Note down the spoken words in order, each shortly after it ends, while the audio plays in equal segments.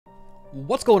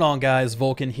What's going on, guys?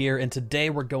 Vulkan here, and today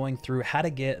we're going through how to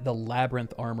get the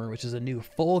Labyrinth armor, which is a new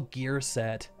full gear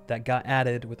set that got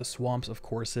added with the Swamps of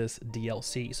Corsus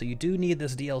DLC. So you do need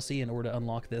this DLC in order to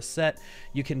unlock this set.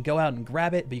 You can go out and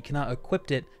grab it, but you cannot equip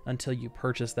it until you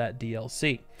purchase that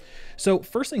DLC. So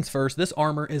first things first, this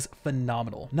armor is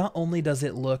phenomenal. Not only does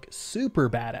it look super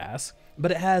badass,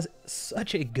 but it has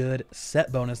such a good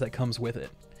set bonus that comes with it.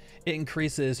 It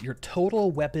increases your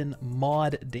total weapon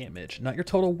mod damage, not your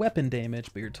total weapon damage,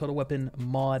 but your total weapon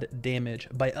mod damage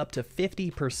by up to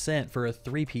 50% for a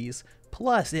 3-piece.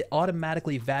 Plus, it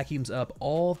automatically vacuums up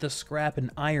all the scrap and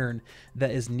iron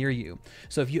that is near you.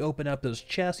 So if you open up those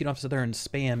chests, you don't have to sit there and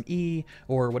spam E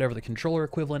or whatever the controller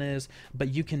equivalent is,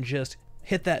 but you can just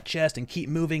hit that chest and keep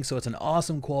moving, so it's an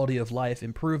awesome quality of life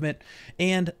improvement.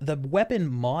 And the weapon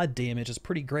mod damage is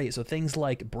pretty great, so things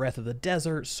like Breath of the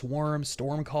Desert, Swarm,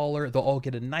 Stormcaller, they'll all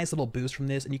get a nice little boost from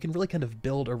this, and you can really kind of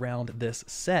build around this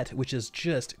set, which is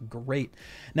just great.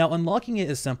 Now, unlocking it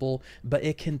is simple, but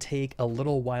it can take a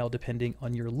little while depending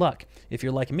on your luck. If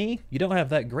you're like me, you don't have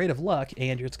that great of luck,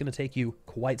 and it's going to take you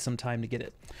quite some time to get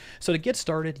it. So to get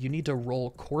started, you need to roll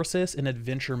Corsus in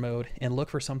adventure mode and look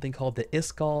for something called the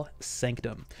Iskall Sanctum.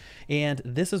 And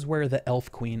this is where the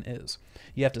Elf Queen is.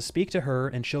 You have to speak to her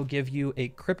and she'll give you a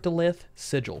cryptolith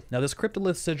sigil. Now this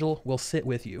cryptolith sigil will sit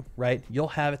with you, right? You'll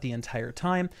have it the entire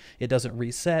time. It doesn't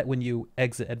reset when you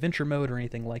exit adventure mode or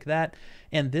anything like that.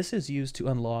 And this is used to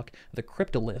unlock the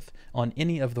cryptolith on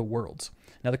any of the worlds.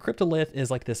 Now the cryptolith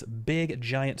is like this big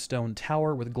giant stone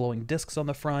tower with glowing discs on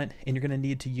the front, and you're going to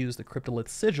need to use the cryptolith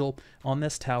sigil on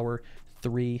this tower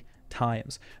 3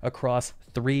 times across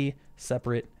 3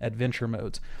 separate adventure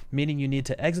modes, meaning you need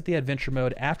to exit the adventure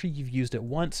mode after you've used it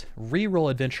once, re-roll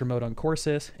adventure mode on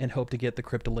Corsus, and hope to get the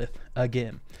cryptolith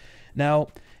again. Now,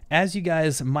 as you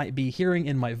guys might be hearing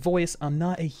in my voice, I'm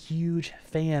not a huge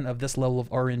fan of this level of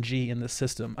RNG in the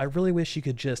system. I really wish you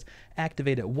could just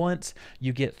activate it once,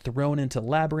 you get thrown into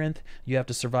Labyrinth, you have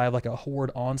to survive like a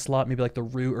horde onslaught, maybe like the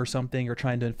Root or something, or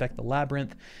trying to infect the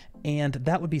Labyrinth, and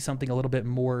that would be something a little bit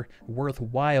more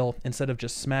worthwhile instead of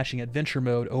just smashing adventure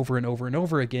mode over and over and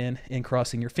over again and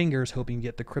crossing your fingers hoping you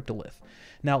get the cryptolith.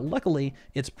 Now, luckily,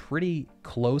 it's pretty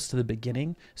close to the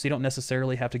beginning, so you don't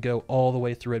necessarily have to go all the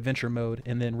way through adventure mode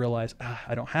and then realize,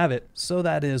 I don't have it. So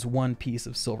that is one piece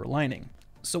of silver lining.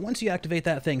 So once you activate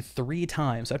that thing 3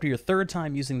 times, after your 3rd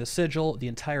time using the sigil, the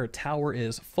entire tower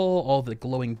is full, all the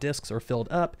glowing discs are filled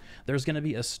up, there's going to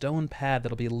be a stone pad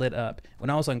that'll be lit up.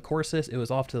 When I was on Corsus, it was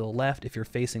off to the left if you're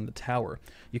facing the tower.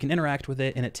 You can interact with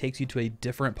it and it takes you to a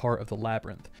different part of the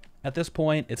labyrinth. At this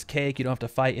point, it's cake, you don't have to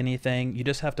fight anything, you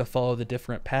just have to follow the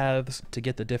different paths to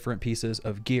get the different pieces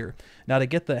of gear. Now to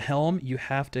get the helm, you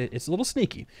have to, it's a little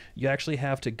sneaky, you actually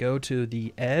have to go to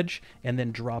the edge and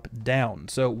then drop down.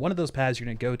 So one of those paths you're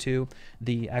going to go to,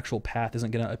 the actual path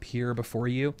isn't going to appear before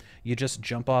you, you just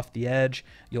jump off the edge,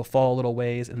 you'll fall a little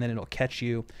ways, and then it'll catch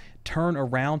you. Turn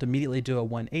around, immediately do a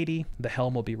 180, the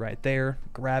helm will be right there,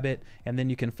 grab it, and then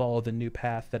you can follow the new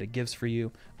path that it gives for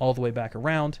you all the way back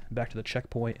around, back to the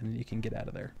checkpoint, and then you can get out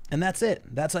of there. And that's it.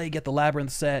 That's how you get the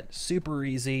Labyrinth set. Super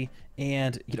easy,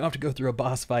 and you don't have to go through a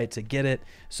boss fight to get it.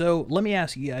 So let me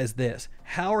ask you guys this.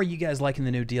 How are you guys liking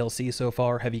the new DLC so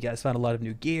far? Have you guys found a lot of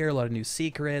new gear, a lot of new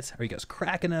secrets? Are you guys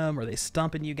cracking them? Are they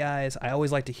stumping you guys? I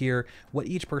always like to hear what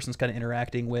each person's kind of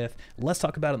interacting with. Let's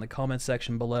talk about it in the comments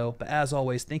section below. But as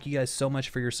always, thank you guys so much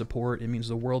for your support. It means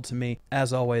the world to me.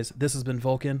 As always, this has been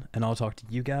Vulkan, and I'll talk to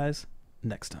you guys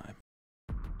next time.